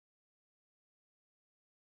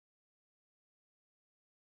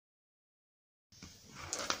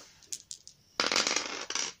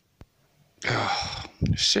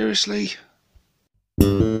Seriously?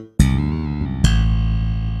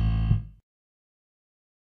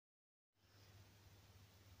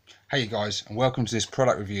 Hey you guys, and welcome to this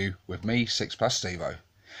product review with me, 6 Plus Stevo.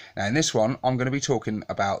 Now in this one, I'm going to be talking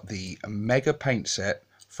about the Mega Paint Set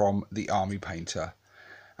from the Army Painter.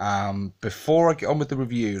 Before I get on with the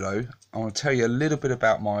review though, I want to tell you a little bit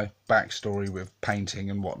about my backstory with painting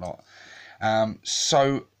and whatnot.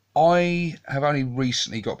 So I have only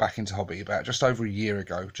recently got back into hobby, about just over a year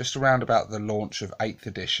ago, just around about the launch of 8th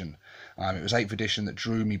edition. It was 8th edition that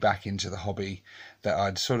drew me back into the hobby, that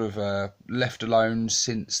I'd sort of left alone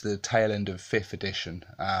since the tail end of 5th edition.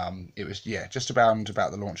 It was, yeah, just about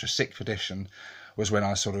the launch of 6th edition was when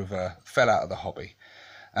I sort of fell out of the hobby.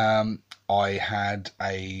 I had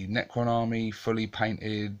a Necron army fully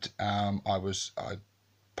painted. I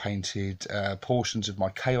painted portions of my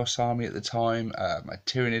Chaos army at the time, my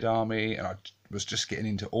Tyranid army, and I was just getting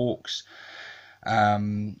into orcs.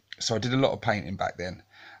 So I did a lot of painting back then,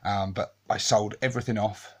 but I sold everything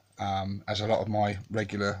off, as a lot of my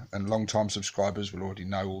regular and long-time subscribers will already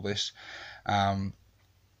know all this.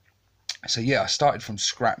 So yeah, I started from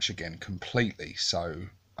scratch again completely. So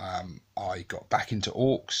I got back into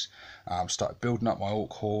orcs, started building up my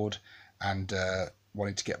orc horde, and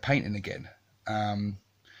wanted to get painting again.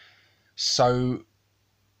 So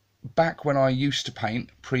back when I used to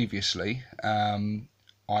paint previously,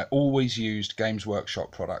 I always used Games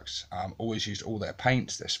Workshop products. Always used all their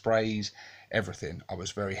paints, their sprays, everything. I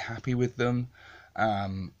was very happy with them.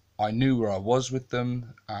 I knew where I was with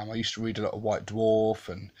them. I used to read a lot of White Dwarf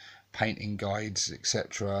and painting guides,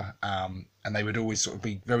 etc. And they would always sort of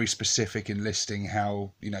be very specific in listing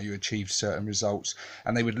how you achieved certain results,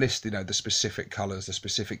 and they would list the specific colours, the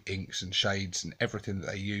specific inks and shades and everything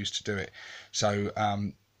that they used to do it. So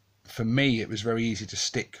for me it was very easy to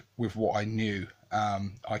stick with what I knew.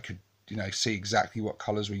 I could see exactly what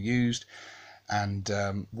colours were used and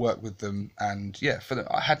work with them, and yeah,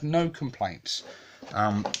 I had no complaints.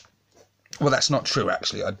 Well, that's not true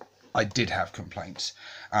actually. I did have complaints.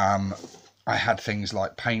 I had things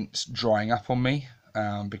like paints drying up on me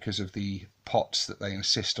because of the pots that they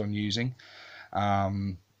insist on using.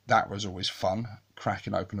 That was always fun,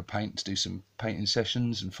 cracking open a paint to do some painting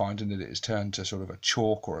sessions and finding that it has turned to sort of a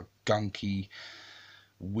chalk or a gunky,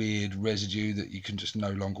 weird residue that you can just no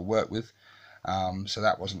longer work with. So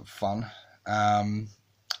that wasn't fun.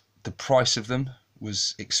 The price of them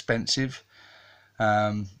was expensive.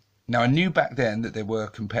 Now I knew back then that there were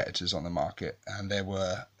competitors on the market, and there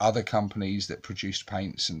were other companies that produced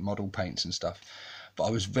paints and model paints and stuff, but I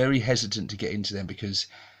was very hesitant to get into them because,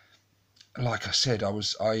 like I said,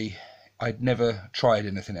 I'd never tried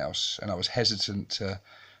anything else, and I was hesitant to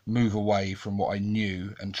move away from what I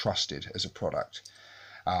knew and trusted as a product.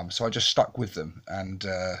 So I just stuck with them, and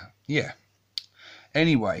yeah.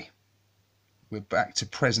 Anyway, we're back to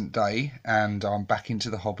present day, and I'm back into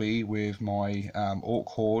the hobby with my orc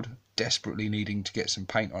horde, desperately needing to get some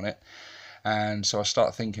paint on it. And so I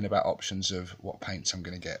start thinking about options of what paints I'm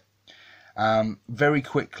going to get. Very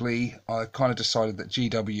quickly I kind of decided that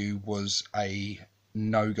GW was a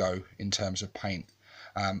no-go in terms of paint.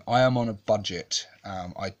 I am on a budget.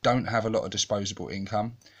 I don't have a lot of disposable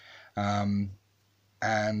income,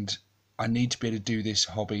 and I need to be able to do this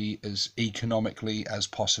hobby as economically as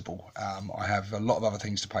possible. I have a lot of other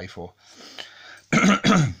things to pay for.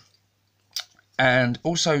 And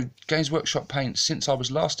also, Games Workshop paints, since I was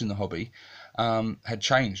last in the hobby, had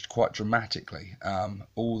changed quite dramatically.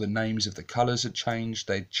 All the names of the colours had changed.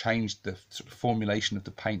 They'd changed the sort of formulation of the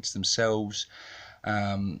paints themselves.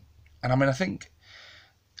 And I mean, I think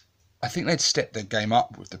they'd stepped their game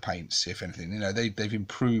up with the paints, if anything. They've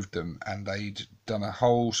improved them, and they'd done a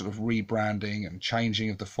whole sort of rebranding and changing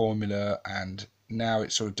of the formula, and now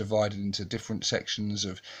it's sort of divided into different sections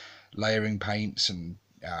of layering paints and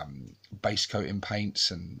base coating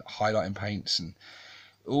paints and highlighting paints and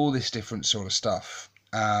all this different sort of stuff.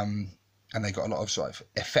 And they got a lot of sort of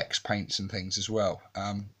effects paints and things as well,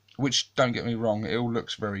 which, don't get me wrong, it all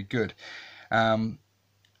looks very good.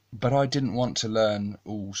 But I didn't want to learn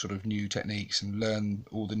all sort of new techniques and learn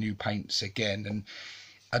all the new paints again, and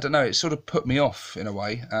I don't know, it sort of put me off in a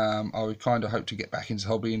way. I would kind of hope to get back into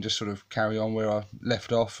hobby and just sort of carry on where I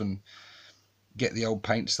left off and get the old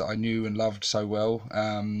paints that I knew and loved so well,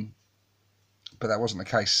 but that wasn't the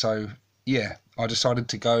case. So yeah, I decided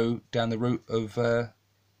to go down the route of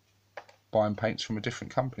buying paints from a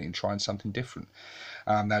different company and trying something different.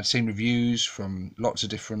 I'd seen reviews from lots of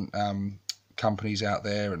different companies out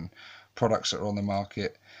there and products that are on the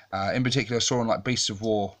market. In particular, I saw on like Beasts of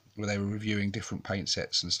War where they were reviewing different paint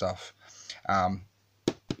sets and stuff, and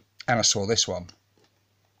I saw this one.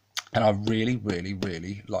 and I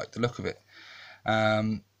really like the look of it.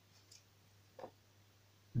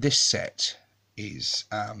 This set is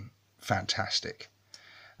fantastic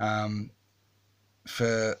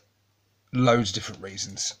for loads of different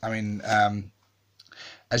reasons. I mean,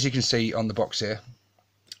 as you can see on the box here,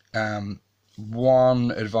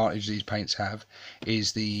 one advantage these paints have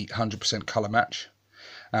is the 100% colour match.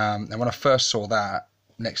 And when I first saw that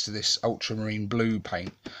next to this ultramarine blue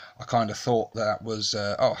paint, I kind of thought that was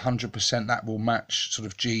 100% that will match sort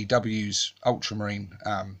of GW's ultramarine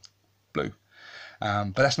blue,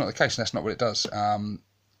 but that's not the case, and that's not what it does.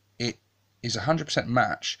 It is 100%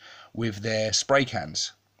 match with their spray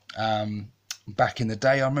cans. Back in the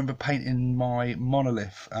day, I remember painting my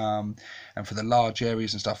monolith, and for the large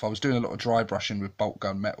areas and stuff, I was doing a lot of dry brushing with bolt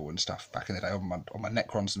gun metal and stuff back in the day on my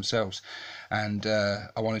Necrons themselves, and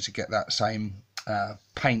I wanted to get that same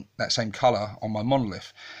paint, that same colour on my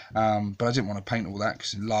monolith, but I didn't want to paint all that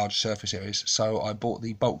because in large surface areas, so I bought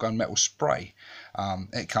the bolt gun metal spray.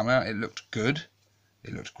 It came out, it looked good,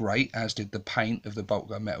 it looked great, as did the paint of the bolt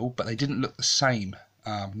gun metal, but they didn't look the same.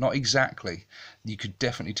 Not exactly. You could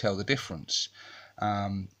definitely tell the difference.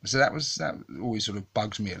 So that always sort of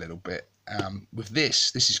bugs me a little bit. With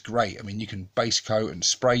this is great. I mean, you can base coat and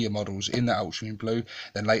spray your models in that ultramarine blue.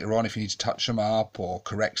 Then later on, if you need to touch them up or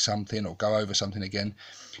correct something or go over something again,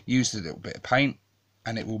 use a little bit of paint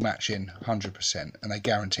and it will match in 100%. And they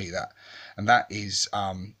guarantee that. And that is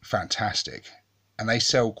fantastic. And they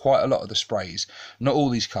sell quite a lot of the sprays, not all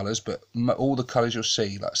these colours, but all the colours you'll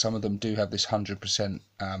see, like some of them do have this 100%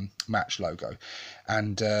 match logo,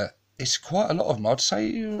 and it's quite a lot of them. I'd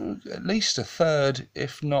say at least a third,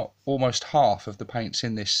 if not almost half of the paints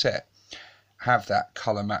in this set have that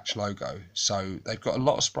colour match logo, so they've got a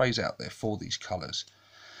lot of sprays out there for these colours.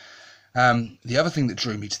 The other thing that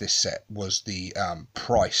drew me to this set was the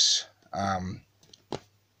price. You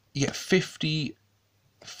get 50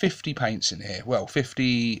 paints in here, well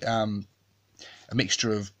 50 a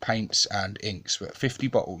mixture of paints and inks, but 50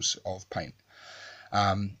 bottles of paint,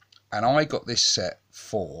 and I got this set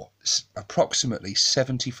for approximately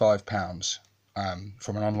 £75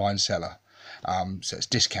 from an online seller, so it's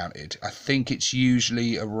discounted. I think it's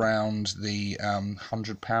usually around the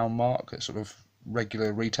 £100 mark at sort of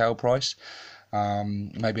regular retail price,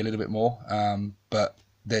 maybe a little bit more, but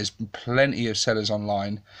there's plenty of sellers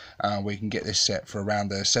online where you can get this set for around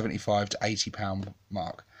the £75 to £80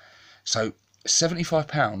 mark. So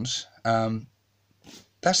 £75,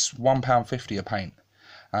 that's £1.50 a paint.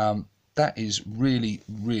 That is really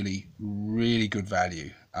good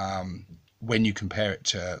value when you compare it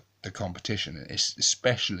to the competition,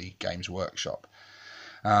 especially Games Workshop.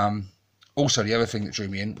 Also, the other thing that drew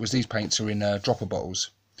me in was these paints are in dropper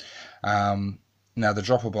bottles. Now the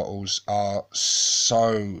dropper bottles are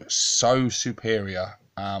so superior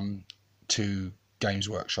to Games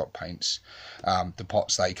Workshop paints, the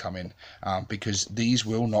pots they come in, because these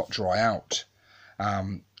will not dry out.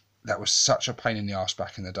 That was such a pain in the arse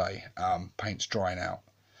back in the day, paints drying out.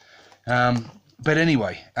 But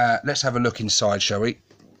anyway, let's have a look inside, shall we?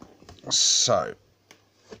 So,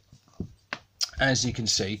 as you can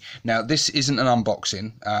see, now this isn't an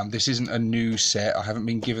unboxing, this isn't a new set, I haven't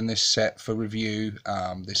been given this set for review,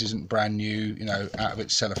 this isn't brand new, you know, out of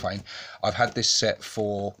its cellophane. I've had this set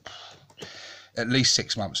for at least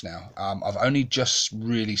 6 months now. I've only just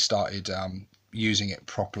really started using it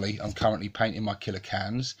properly. I'm currently painting my killer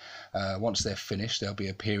cans. Once they're finished, they'll be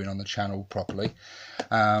appearing on the channel properly.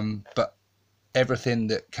 But everything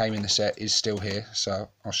that came in the set is still here, so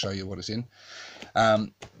I'll show you what is in.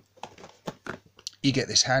 You get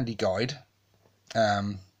this handy guide,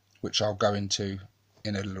 which I'll go into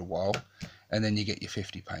in a little while, and then you get your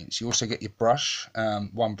 50 paints. You also get your brush.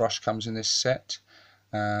 One brush comes in this set.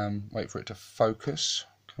 Wait for it to focus.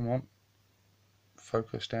 Come on,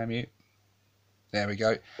 focus, damn you. There we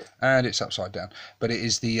go, and it's upside down, but it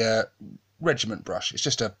is the regiment brush. It's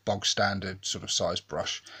just a bog standard sort of size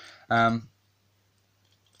brush. There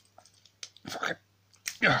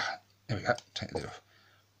we go, take the lid off.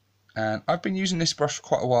 And I've been using this brush for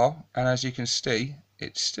quite a while, and as you can see,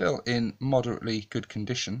 it's still in moderately good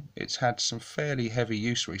condition. It's had some fairly heavy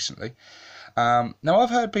use recently. Now I've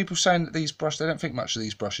heard people saying that these brushes, they don't think much of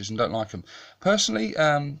these brushes and don't like them. Personally,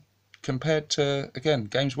 compared to, again,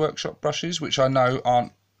 Games Workshop brushes, which I know are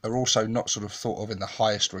also not sort of thought of in the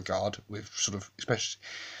highest regard with sort of especially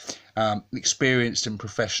experienced and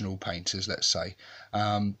professional painters, let's say.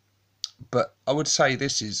 But I would say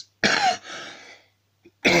this is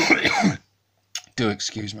do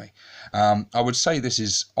excuse me. I would say this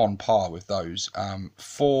is on par with those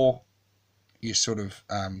for your sort of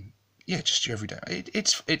yeah, just your everyday.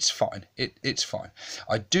 It's fine. It's fine.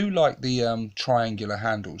 I do like the triangular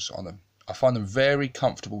handles on them. I find them very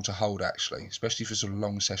comfortable to hold, actually, especially for sort of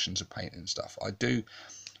long sessions of painting and stuff.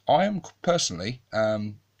 I am personally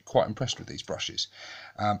quite impressed with these brushes.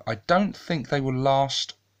 I don't think they will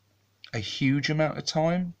last a huge amount of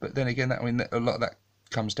time, but then again, I mean, a lot of that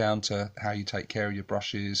comes down to how you take care of your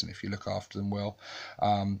brushes and if you look after them well.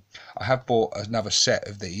 I have bought another set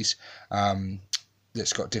of these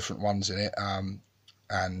that's got different ones in it,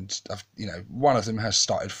 and I've, one of them has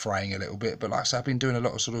started fraying a little bit, but like I said, I've been doing a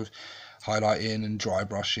lot of sort of highlighting and dry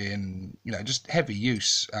brushing, just heavy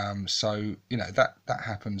use. So that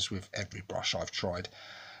happens with every brush I've tried.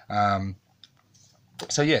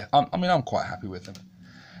 So yeah, I'm quite happy with them.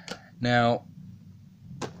 Now,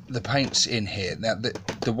 the paints in here. Now,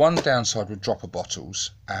 the one downside with dropper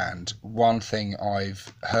bottles, and one thing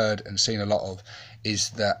I've heard and seen a lot of, is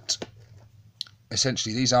that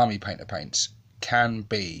essentially these army painter paints can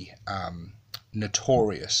be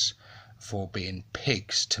notorious for being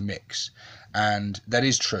pigs to mix, and that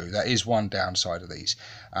is true. That is one downside of these.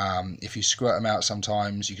 If you squirt them out,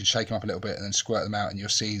 sometimes you can shake them up a little bit and then squirt them out, and you'll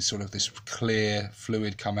see sort of this clear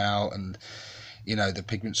fluid come out, and the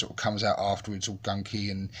pigment sort of comes out afterwards all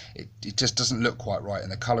gunky, and it just doesn't look quite right,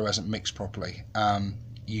 and the colour hasn't mixed properly.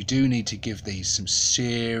 You do need to give these some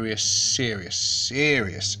serious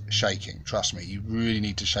shaking. Trust me, you really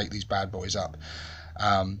need to shake these bad boys up.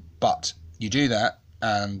 But you do that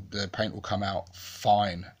and the paint will come out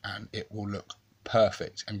fine, and it will look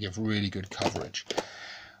perfect and give really good coverage.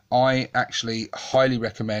 I actually highly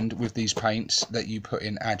recommend with these paints that you put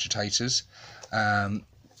in agitators.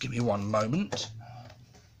 Give me one moment.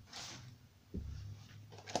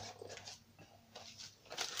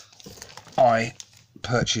 I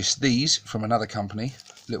purchased these from another company,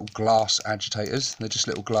 little glass agitators. They're just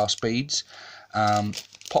little glass beads.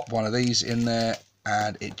 Pop one of these in there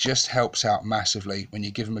and it just helps out massively. When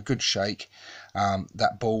you give them a good shake,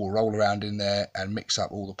 that ball will roll around in there and mix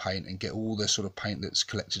up all the paint and get all the sort of paint that's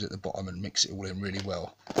collected at the bottom and mix it all in really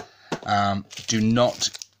well. Do not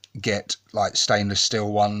get like stainless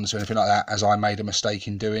steel ones or anything like that, as I made a mistake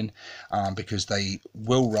in doing, because they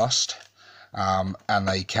will rust, and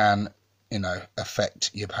they can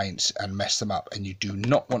affect your paints and mess them up, and you do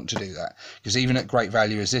not want to do that, because even at great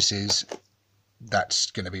value as this is,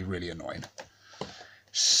 that's going to be really annoying.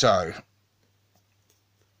 So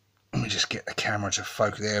let me just get the camera to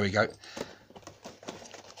focus. There we go.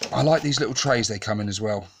 I like these little trays they come in as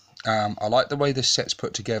well. I like the way this set's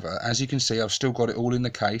put together. As you can see, I've still got it all in the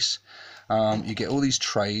case. You get all these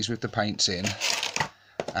trays with the paints in,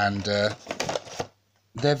 and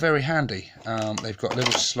they're very handy. They've got a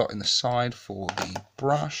little slot in the side for the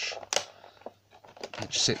brush,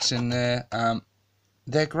 which sits in there.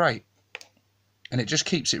 They're great, and it just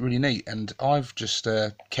keeps it really neat. And I've just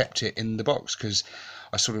kept it in the box because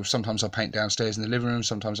sometimes I paint downstairs in the living room,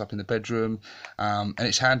 sometimes up in the bedroom, and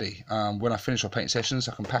it's handy. When I finish my paint sessions,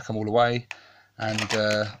 I can pack them all away and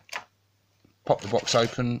pop the box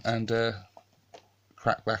open and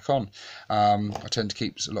crack back on. I tend to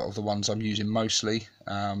keep a lot of the ones I'm using mostly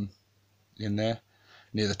in there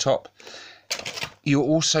near the top. You'll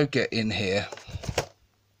also get in here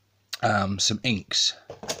some inks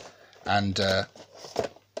and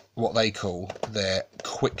what they call their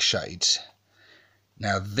quick shades.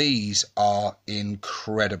 Now these are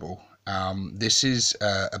incredible. This is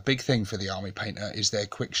a big thing for the army painter, is their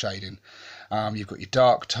quick shading. You've got your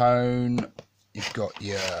dark tone, you've got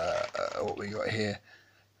your what we got here,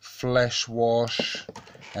 flesh wash,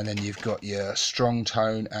 and then you've got your strong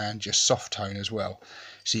tone and your soft tone as well.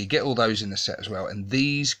 So you get all those in the set as well, and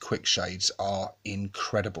these quick shades are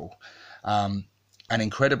incredible, and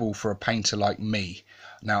incredible for a painter like me.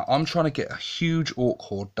 Now I'm trying to get a huge orc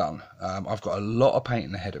horde done. I've got a lot of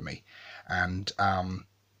painting ahead of me, and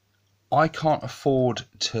I can't afford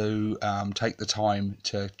to take the time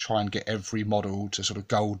to try and get every model to sort of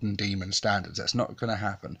golden demon standards. That's not going to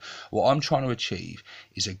happen. What I'm trying to achieve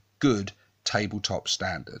is a good tabletop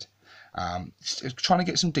standard. Trying to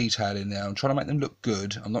get some detail in there. I'm trying to make them look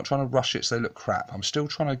good. I'm not trying to rush it so they look crap. I'm still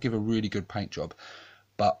trying to give a really good paint job.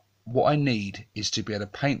 But what I need is to be able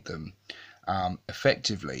to paint them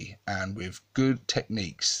effectively and with good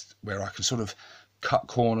techniques, where I can sort of cut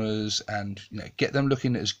corners and get them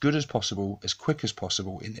looking as good as possible, as quick as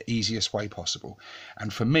possible, in the easiest way possible.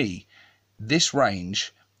 And for me, this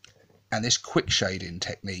range and this quick shading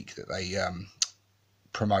technique that they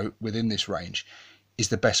promote within this range is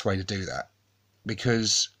the best way to do that.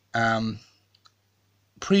 Because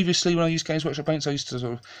previously, when I used Games Workshop paints, I used to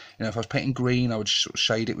sort of, if I was painting green, I would sort of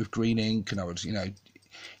shade it with green ink, and I would,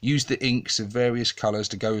 use the inks of various colours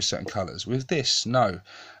to go with certain colours. With this, no.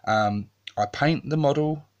 I paint the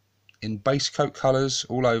model in base coat colours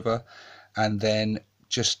all over, and then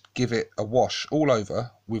just give it a wash all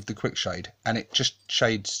over with the quick shade, and it just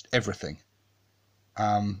shades everything.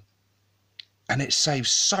 And it saves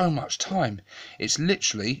so much time. It's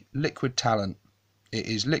literally liquid talent. It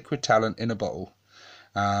is liquid talent in a bottle.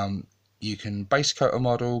 You can base coat a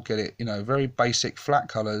model, get it, very basic flat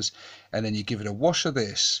colours, and then you give it a wash of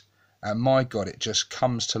this, and my God, it just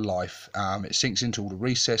comes to life. It sinks into all the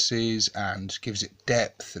recesses and gives it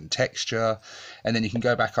depth and texture, and then you can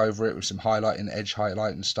go back over it with some highlight and edge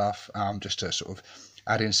highlight and stuff, just to sort of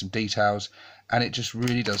add in some details, and it just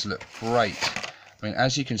really does look great. I mean,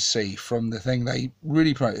 as you can see from the thing, they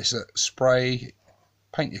really promote this: spray,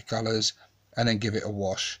 paint your colours, and then give it a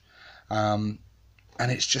wash. And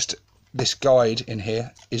it's just, this guide in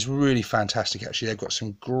here is really fantastic. Actually, they've got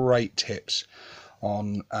some great tips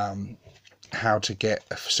on how to get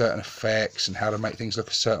certain effects and how to make things look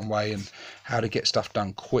a certain way and how to get stuff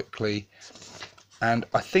done quickly. And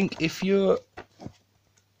I think if you're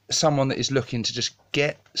someone that is looking to just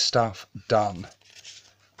get stuff done,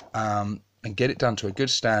 and get it done to a good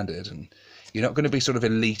standard, and you're not going to be sort of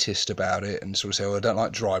elitist about it and sort of say, oh, I don't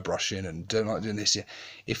like dry brushing and don't like doing this.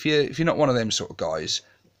 If you're not one of them sort of guys,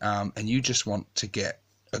 and you just want to get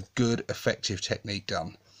a good effective technique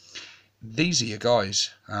done, these are your guys.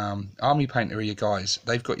 Army Painter are your guys.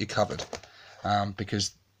 They've got you covered,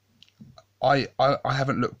 because I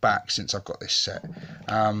haven't looked back since I've got this set.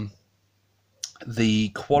 The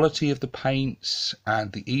quality of the paints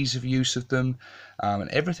and the ease of use of them, and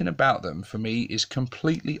everything about them for me is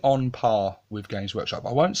completely on par with Games Workshop.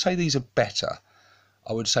 I won't say these are better.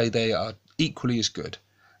 I would say they are equally as good,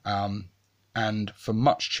 and for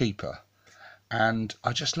much cheaper. And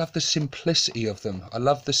I just love the simplicity of them. I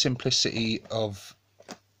love the simplicity of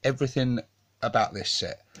everything about this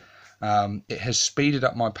set. It has speeded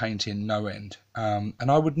up my painting no end, and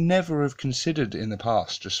I would never have considered in the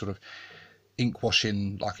past just sort of ink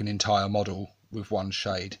washing like an entire model with one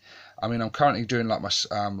shade. I mean, I'm currently doing like my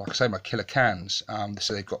like I say, my killer cans.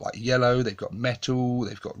 So they've got like yellow, they've got metal,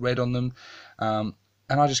 they've got red on them, and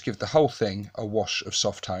I just give the whole thing a wash of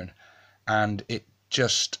soft tone, and it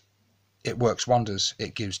works wonders.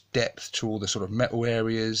 It gives depth to all the sort of metal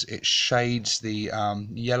areas. It shades the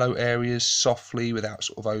yellow areas softly without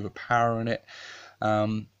sort of overpowering it,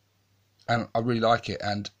 and I really like it.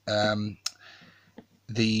 And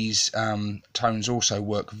these tones also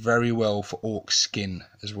work very well for orc skin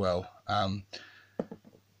as well.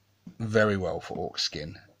 Very well for orc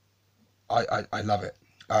skin. I love it.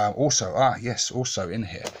 Also in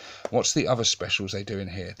here, what's the other specials they do in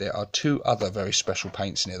here? There are two other very special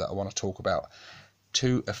paints in here that I want to talk about.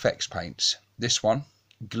 Two effects paints. This one,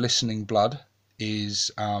 Glistening Blood,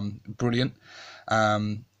 is brilliant.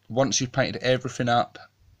 Once you've painted everything up,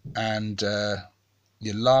 and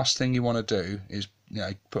your last thing you want to do is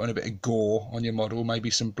put on a bit of gore on your model, maybe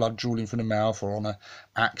some blood drooling from the mouth or on a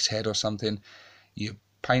axe head or something. You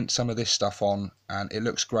paint some of this stuff on and it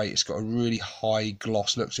looks great. It's got a really high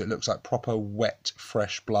gloss look, so it looks like proper wet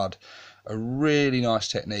fresh blood. A really nice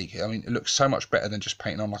technique. I mean, it looks so much better than just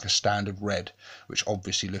painting on like a standard red, which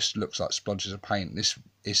obviously looks like splodges of paint. This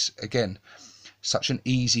is, again, such an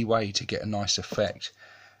easy way to get a nice effect.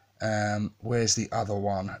 Where's the other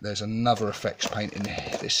one? There's another effects paint in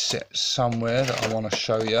this set somewhere that I want to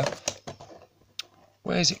show you.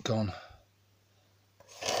 Where's it gone?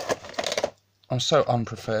 I'm so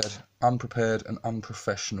unprepared and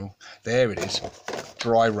unprofessional. There it is.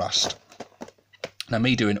 Dry Rust. Now,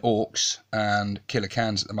 me doing orcs and killer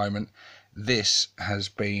cans at the moment, this has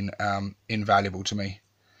been invaluable to me.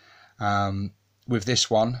 With this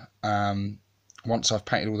one, once I've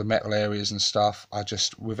painted all the metal areas and stuff, I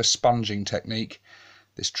just, with a sponging technique,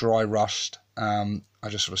 this Dry Rust, I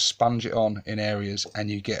just sort of sponge it on in areas and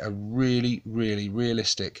you get a really, really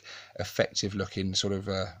realistic, effective looking sort of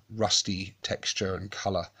rusty texture and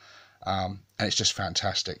colour. And it's just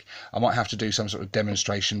fantastic. I might have to do some sort of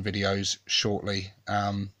demonstration videos shortly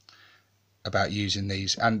about using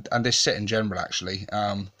these and this set in general. Actually,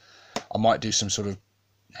 I might do some sort of,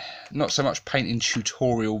 not so much painting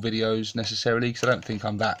tutorial videos necessarily, because I don't think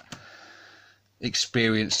I'm that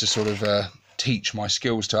experienced to sort of teach my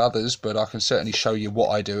skills to others, but I can certainly show you what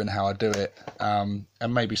I do and how I do it, and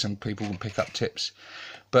maybe some people can pick up tips.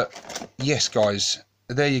 But yes, guys,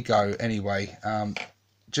 there you go. Anyway,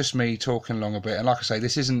 just me talking along a bit, and like I say,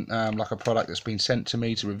 this isn't like a product that's been sent to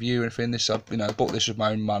me to review or anything. This, I bought this with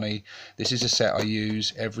my own money. This is a set I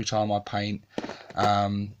use every time I paint,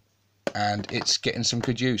 and it's getting some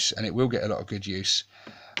good use, and it will get a lot of good use.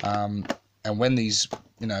 And when these,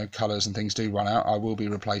 colours and things do run out, I will be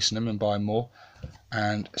replacing them and buying more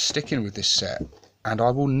and sticking with this set. And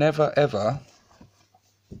I will never ever,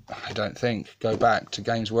 I don't think, go back to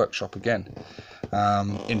Games Workshop again,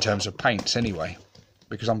 in terms of paints anyway,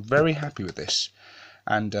 because I'm very happy with this.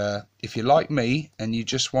 And if you're like me and you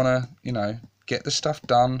just want to, get the stuff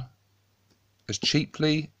done as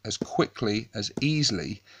cheaply, as quickly, as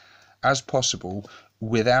easily as possible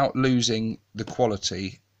without losing the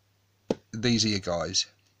quality, these are your guys.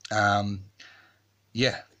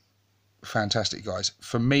 Yeah, fantastic guys.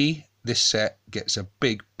 For me, this set gets a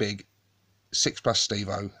big 6+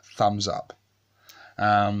 Stevo thumbs up.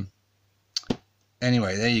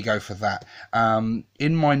 Anyway, there you go for that.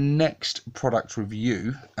 In my next product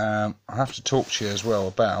review, I have to talk to you as well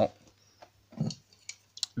about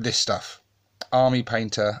this stuff, Army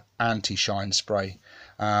Painter Anti-Shine Spray.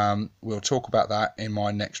 We'll talk about that in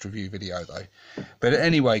my next review video though. But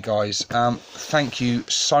anyway guys, thank you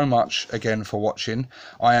so much again for watching.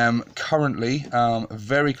 I am currently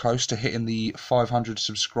very close to hitting the 500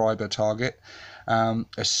 subscriber target.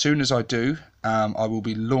 As soon as I do, I will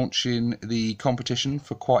be launching the competition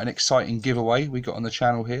for quite an exciting giveaway we got on the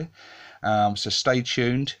channel here. So stay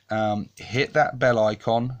tuned, hit that bell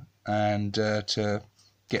icon and to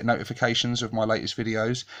get notifications of my latest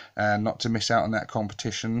videos and not to miss out on that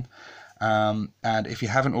competition. And if you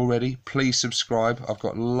haven't already, please subscribe. I've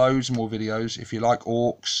got loads more videos. If you like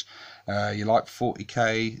orcs, you like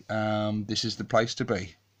 40k, this is the place to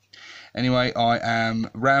be. Anyway, I am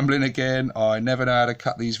rambling again. I never know how to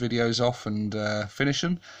cut these videos off and finish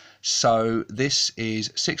them. So this is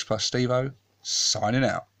 6+ Stevo signing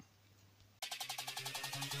out.